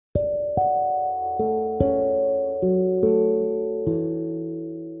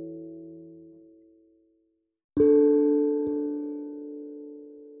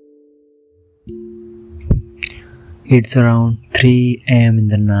It's around 3 a.m. in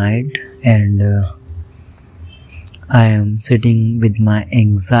the night, and I am sitting with my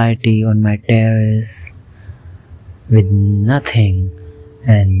anxiety on my terrace with nothing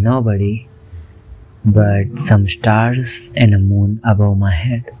and nobody but some stars and a moon above my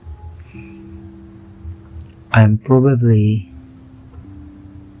head. I'm probably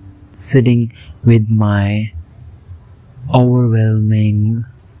sitting with my overwhelming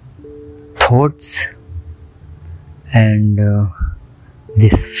thoughts and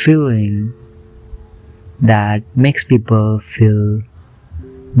this feeling that makes people feel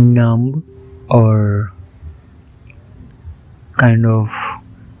numb or kind of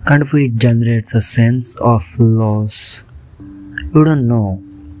it generates a sense of loss. You don't know,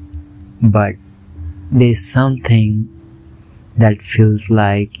 but there's something that feels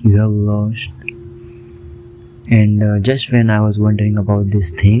like you have lost. And just when I was wondering about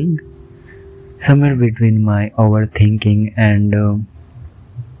this thing, somewhere between my overthinking and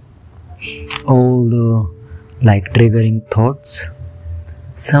all the triggering thoughts,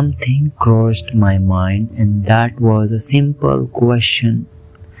 something crossed my mind, and that was a simple question.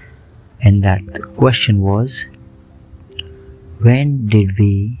 And that question was, when did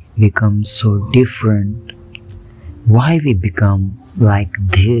we become so different? Why we become like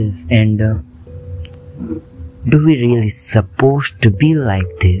this? And do we really supposed to be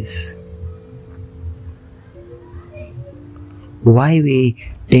like this? Why we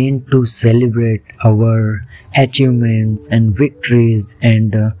tend to celebrate our achievements and victories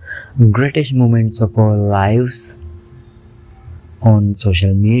and greatest moments of our lives on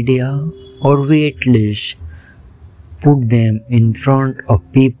social media, or we at least put them in front of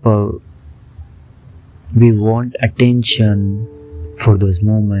people. We want attention for those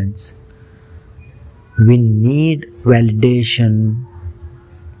moments. We need validation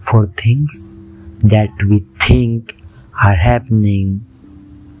for things that we think are happening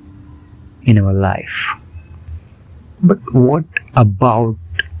in our life. But what about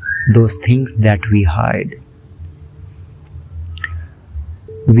those things that we hide?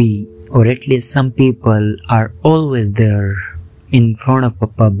 We, or at least some people, are always there in front of a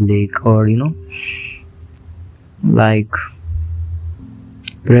public, or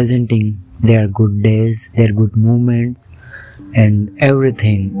presenting their good days, their good moments and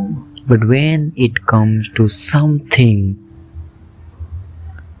everything. But when it comes to something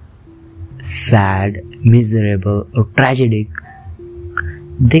sad, miserable or tragic,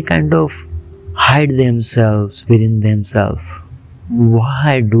 they kind of hide themselves within themselves.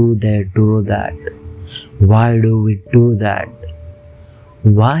 Why do they do that? Why do we do that?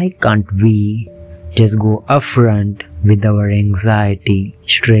 Why can't we just go upfront with our anxiety,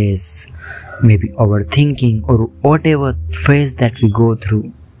 stress, maybe overthinking, or whatever phase that we go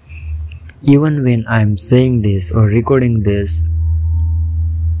through? Even when I'm saying this or recording this,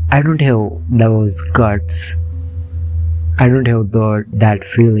 I don't have those guts. I don't have that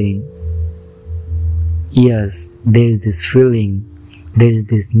feeling. Yes, there is this feeling, there is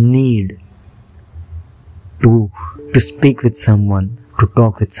this need to speak with someone, to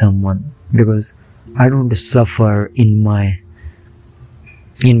talk with someone, because I don't want to suffer in my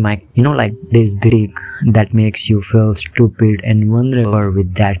there's the critic that makes you feel stupid and vulnerable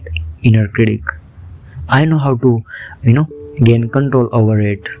with that inner critic. I know how to gain control over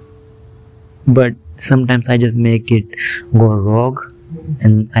it, but sometimes I just make it go rogue,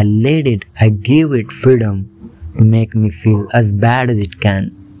 and I give it freedom to make me feel as bad as it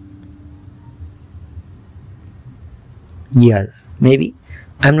can. Yes, maybe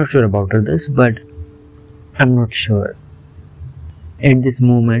I'm not sure about this, but I'm not sure. At this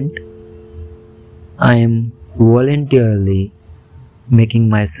moment, I am voluntarily making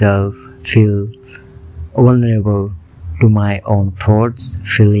myself feel vulnerable to my own thoughts,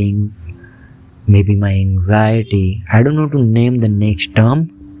 feelings, maybe my anxiety. I don't know to name the next term,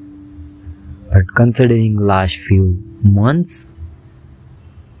 but considering last few months,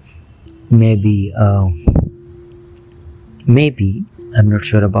 maybe I'm not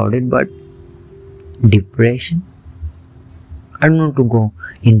sure about it, but depression. I don't want to go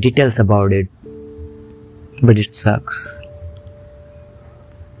in details about it, but it sucks.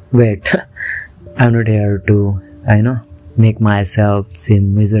 Wait, I'm not here to, make myself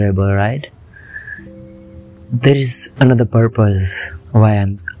seem miserable, right? There is another purpose why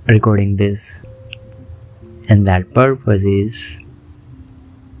I'm recording this, and that purpose is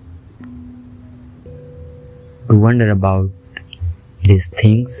to wonder about these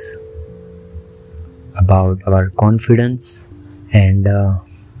things, about our confidence and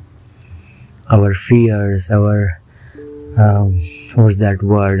our fears, our what's that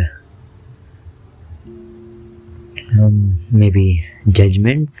word? maybe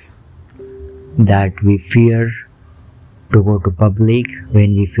judgments that we fear to go to public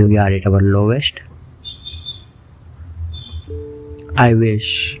when we feel we are at our lowest. I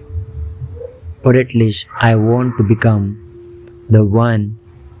wish, or at least I want to become the one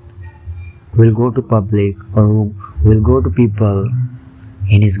who will go to public or who will go to people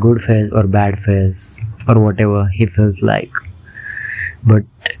in his good phase or bad phase or whatever he feels like. But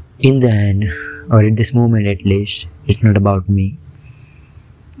in the end, or at this moment at least, it's not about me.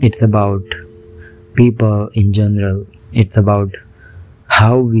 It's about people in general. It's about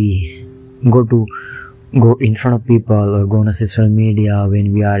how we go in front of people or go on a social media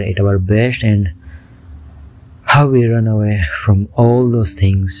when we are at our best, and how we run away from all those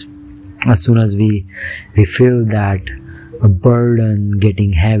things as soon as we feel that a burden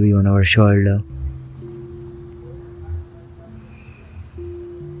getting heavy on our shoulder.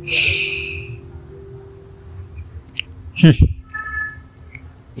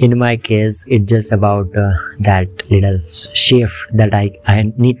 In my case, it's just about that little shift that I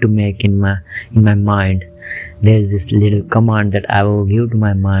need to make in my mind. There's this little command that I will give to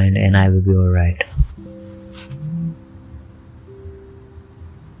my mind, and I will be alright.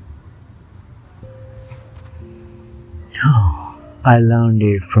 I learned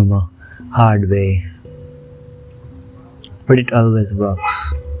it from a hard way, but it always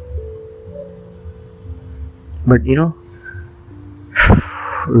works. But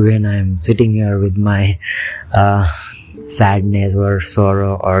when I'm sitting here with my sadness or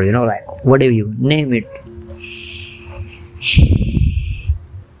sorrow, or like whatever you name it,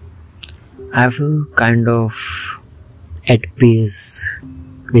 I feel kind of at peace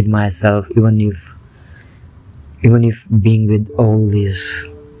with myself, even if being with all these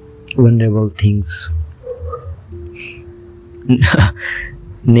vulnerable things.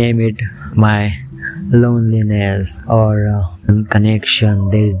 Name it my loneliness or connection.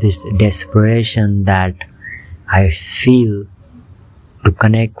 There is this desperation that I feel to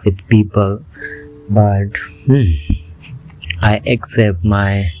connect with people, but I accept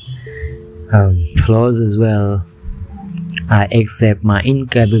my flaws as well. I accept my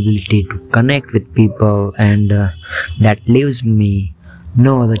incapability to connect with people, and that leaves me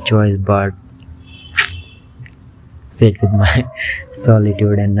no other choice but sit with my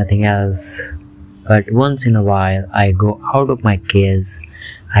solitude and nothing else. But once in a while, I go out of my case.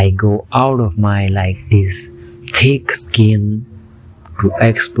 I go out of my this thick skin to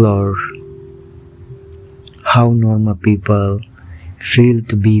explore how normal people feel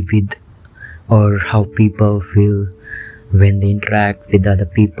to be with, or how people feel when they interact with other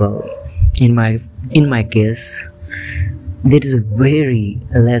people. In my case, there is a very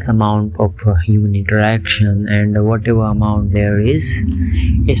less amount of human interaction, and whatever amount there is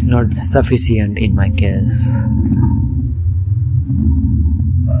not sufficient in my case.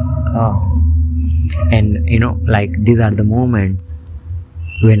 And these are the moments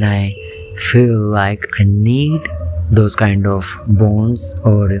when I feel like I need those kind of bonds,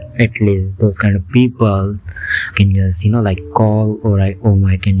 or at least those kind of people I can just call, or I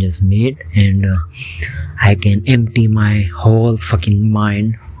can just meet, and I can empty my whole fucking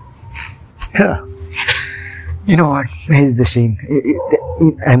mind. You know what? Here's the thing.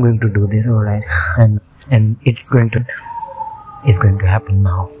 I'm going to do this, alright, and it's going to happen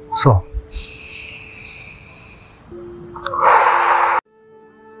now. So.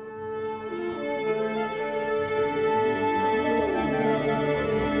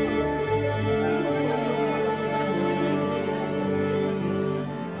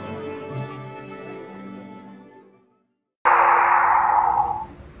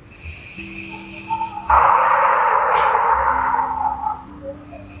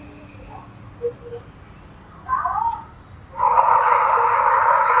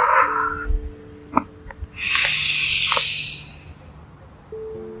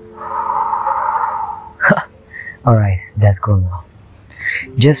 Alright, that's cool now.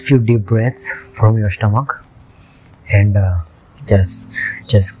 Just few deep breaths from your stomach, and just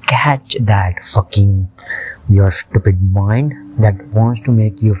catch that fucking your stupid mind that wants to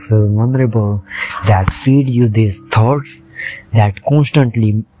make you feel vulnerable, that feeds you these thoughts, that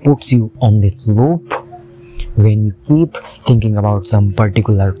constantly puts you on this loop. When you keep thinking about some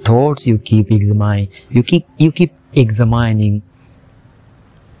particular thoughts, you keep examining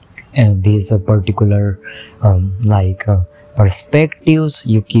these particular perspectives.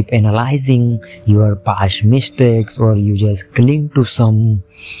 You keep analyzing your past mistakes, or you just cling to some,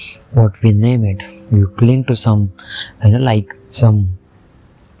 what we name it, you cling to some some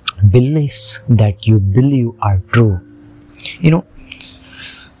beliefs that you believe are true.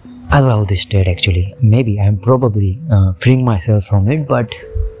 I love this state actually. Maybe I'm probably freeing myself from it, but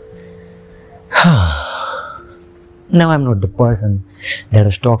now I'm not the person that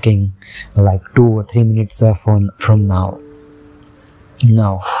is talking like 2 or 3 minutes from now.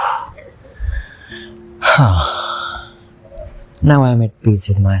 No. Now I'm at peace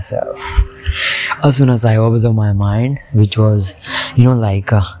with myself. As soon as I observe my mind, which was,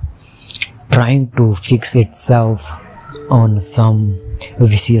 trying to fix itself on some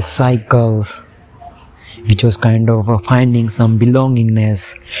vicious cycle, which was kind of finding some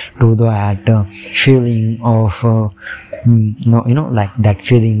belongingness to that feeling of like that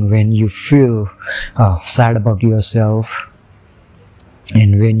feeling when you feel sad about yourself,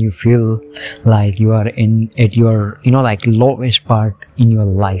 and when you feel like you are at your lowest part in your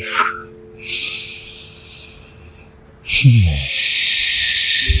life.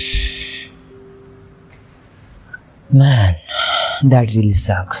 Man, that really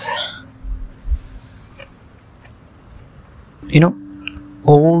sucks.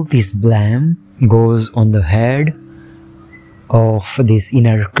 All this blame goes on the head of this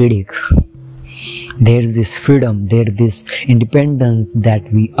inner critic. There's this freedom, there's this independence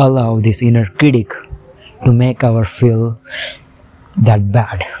that we allow this inner critic to make our feel that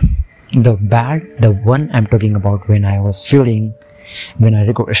bad. The one I'm talking about when I was feeling, when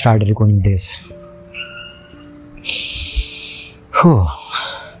I started recording this. Whew.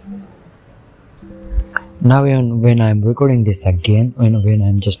 Now when I'm recording this again, when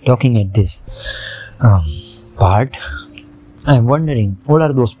I'm just talking at this part, I'm wondering what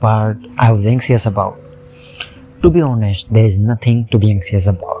are those parts I was anxious about. To be honest, there is nothing to be anxious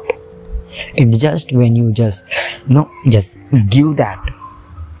about. It's just when you just give that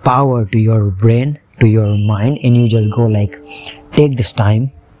power to your brain, to your mind, and you just go like, take this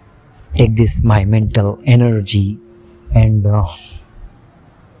time, take this my mental energy, and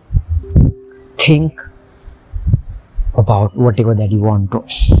think about whatever that you want to.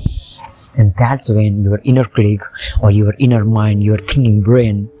 And that's when your inner critic or your inner mind, your thinking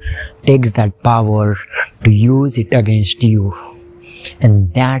brain, takes that power to use it against you.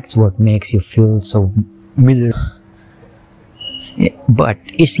 And that's what makes you feel so miserable. But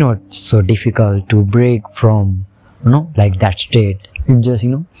it's not so difficult to break from that state. It's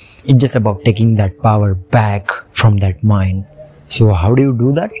just about taking that power back from that mind. So how do you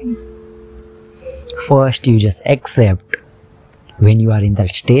do that? First, you just accept when you are in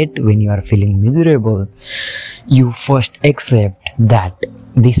that state, when you are feeling miserable. You first accept that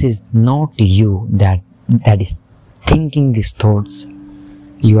this is not you that is thinking these thoughts.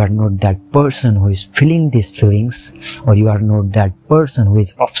 You are not that person who is feeling these feelings, or you are not that person who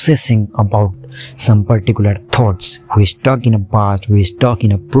is obsessing about some particular thoughts, who is stuck in a past, who is stuck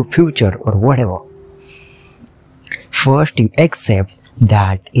in a future, or whatever. First, you accept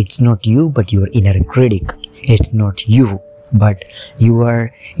that it's not you but your inner critic. It's not you but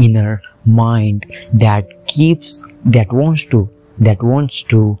your inner mind that wants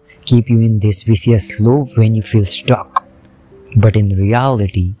to keep you in this vicious loop when you feel stuck. But in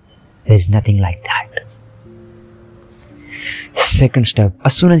reality, there is nothing like that. Second step,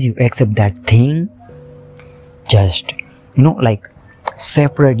 as soon as you accept that thing, just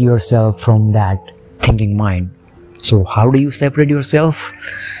separate yourself from that thinking mind. So how do you separate yourself?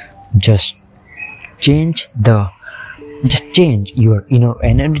 Just change your inner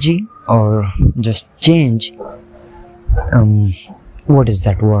energy, or just change what is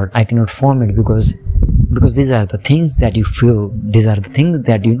that word? I cannot form it because these are the things that you feel, these are the things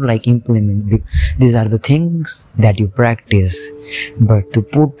that you implement, these are the things that you practice. But to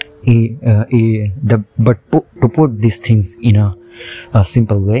put these things in a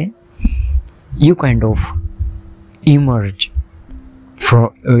simple way, you kind of emerge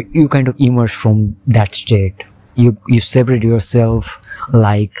from that state. You separate yourself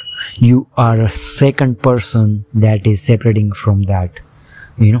like you are a second person that is separating from that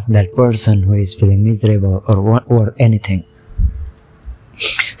that person who is feeling miserable or anything.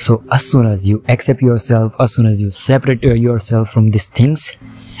 So as soon as you accept yourself, as soon as you separate yourself from these things,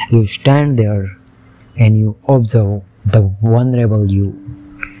 you stand there and you observe the vulnerable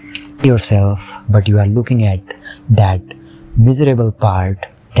yourself, but you are looking at that miserable part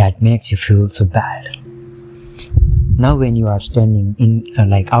that makes you feel so bad. Now when you are standing in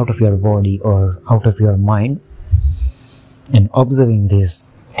out of your body or out of your mind and observing this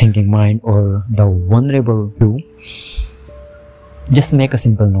thinking mind or the vulnerable you, just make a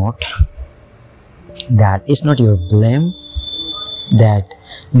simple note that it's not your blame that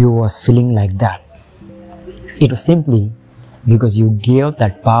you was feeling like that. It was simply because you gave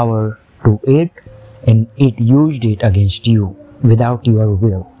that power to it and it used it against you without your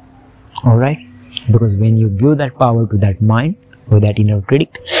will. Alright? Because when you give that power to that mind or that inner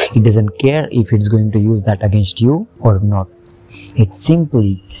critic, it doesn't care if it's going to use that against you or not. It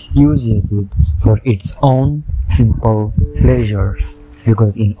simply uses it for its own simple pleasures.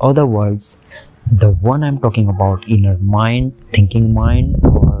 Because in other words, the one I'm talking about, inner mind, thinking mind,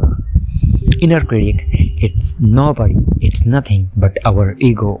 or inner critic, it's nobody, it's nothing but our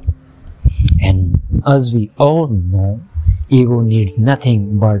ego. And as we all know, ego needs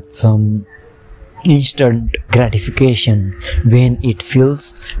nothing but some instant gratification when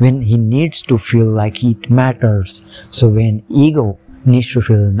he needs to feel like it matters. So when ego needs to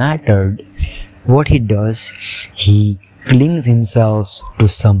feel mattered, what he does, he clings himself to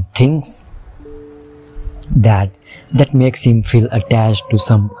some things that makes him feel attached to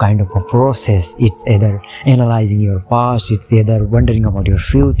some kind of a process. It's either analyzing your past, it's either wondering about your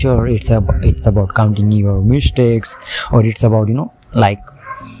future, it's about counting your mistakes, or it's about like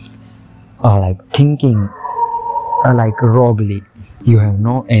thinking like roguely. You have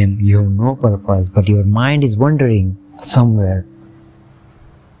no aim, you have no purpose, but your mind is wandering somewhere.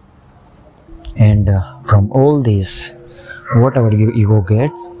 And from all this, what our ego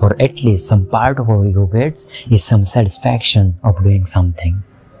gets, or at least some part of our ego gets, is some satisfaction of doing something.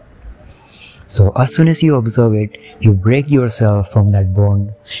 So as soon as you observe it, you break yourself from that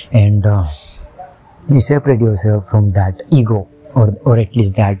bond, and you separate yourself from that ego, or at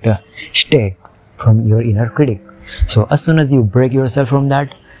least that state, from your inner critic. So as soon as you break yourself from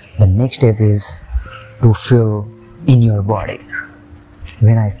that, the next step is to feel in your body.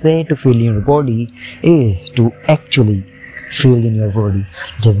 When I say to feel in your body, is to actually feel in your body.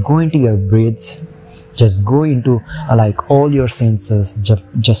 Just go into your breaths, just go into all your senses,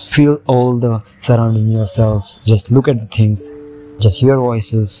 just feel all the surrounding yourself, just look at the things, just hear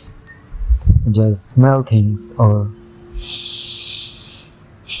voices, just smell things, or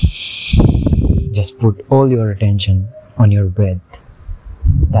just put all your attention on your breath.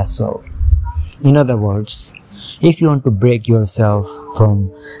 That's all. In other words, if you want to break yourself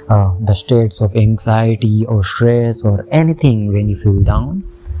from the states of anxiety or stress or anything when you feel down,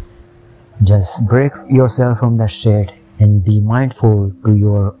 just break yourself from that state and be mindful to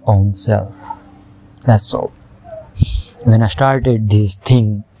your own self. That's all. When I started this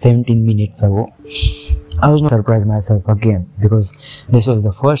thing 17 minutes ago, I was not surprised myself again, because this was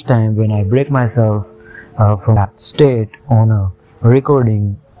the first time when I break myself from that state on a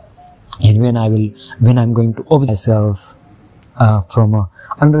recording. And when I'm going to observe myself from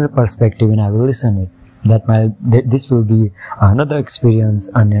another perspective, and I will listen it, this will be another experience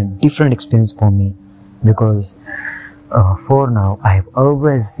and a different experience for me. Because for now, I have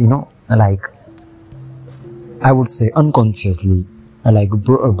always, I would say unconsciously,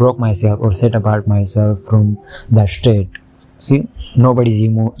 broke myself or set apart myself from that state. See, nobody's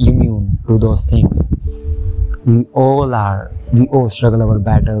immune to those things. We all struggle our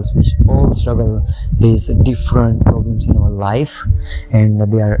battles, we all struggle these different problems in our life, and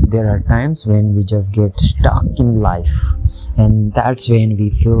there are times when we just get stuck in life, and that's when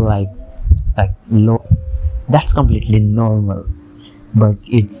we feel like low. That's completely normal, but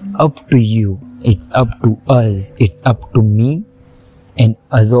it's up to you, it's up to us, it's up to me and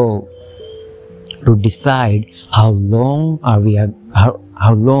us all to decide how long we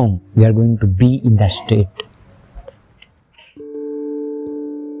are going to be in that state.